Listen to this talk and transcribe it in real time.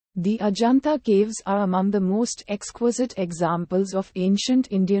The Ajanta caves are among the most exquisite examples of ancient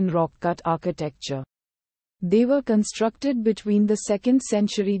Indian rock-cut architecture. They were constructed between the 2nd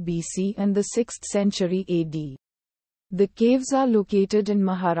century BC and the 6th century AD. The caves are located in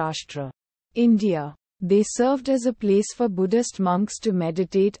Maharashtra, India. They served as a place for Buddhist monks to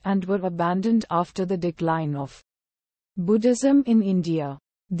meditate and were abandoned after the decline of Buddhism in India.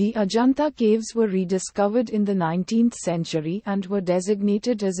 The Ajanta caves were rediscovered in the 19th century and were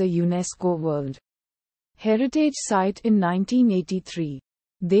designated as a UNESCO World Heritage Site in 1983.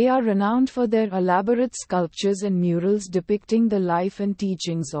 They are renowned for their elaborate sculptures and murals depicting the life and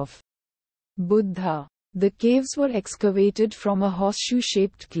teachings of Buddha. The caves were excavated from a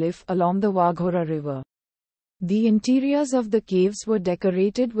horseshoe-shaped cliff along the Waghora river. The interiors of the caves were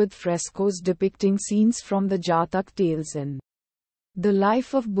decorated with frescoes depicting scenes from the Jatak tales and the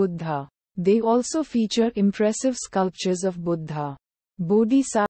life of Buddha. They also feature impressive sculptures of Buddha, Bodhisattva,